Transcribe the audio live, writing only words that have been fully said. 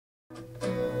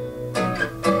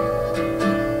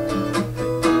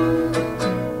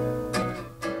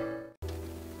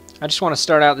I just want to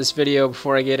start out this video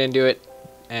before I get into it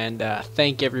and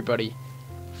thank everybody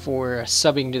for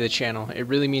subbing to the channel. It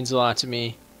really means a lot to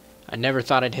me. I never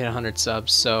thought I'd hit 100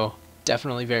 subs, so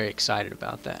definitely very excited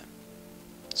about that.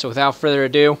 So without further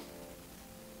ado,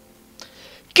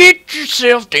 get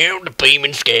yourself down to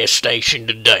Beman's gas station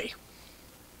today.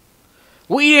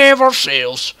 We have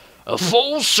ourselves a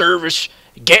full-service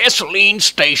gasoline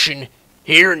station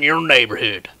here in your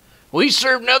neighborhood. We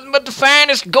serve nothing but the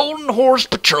finest Golden Horse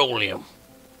petroleum.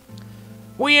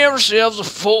 We have ourselves a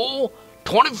full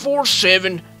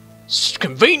 24/7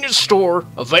 convenience store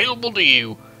available to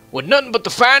you with nothing but the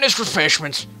finest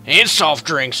refreshments and soft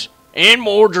drinks and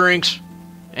more drinks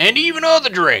and even other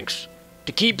drinks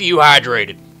to keep you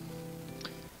hydrated.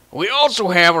 We also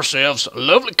have ourselves a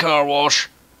lovely car wash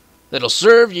that'll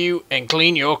serve you and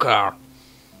clean your car.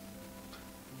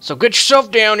 So get yourself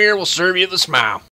down here, we'll serve you the smile.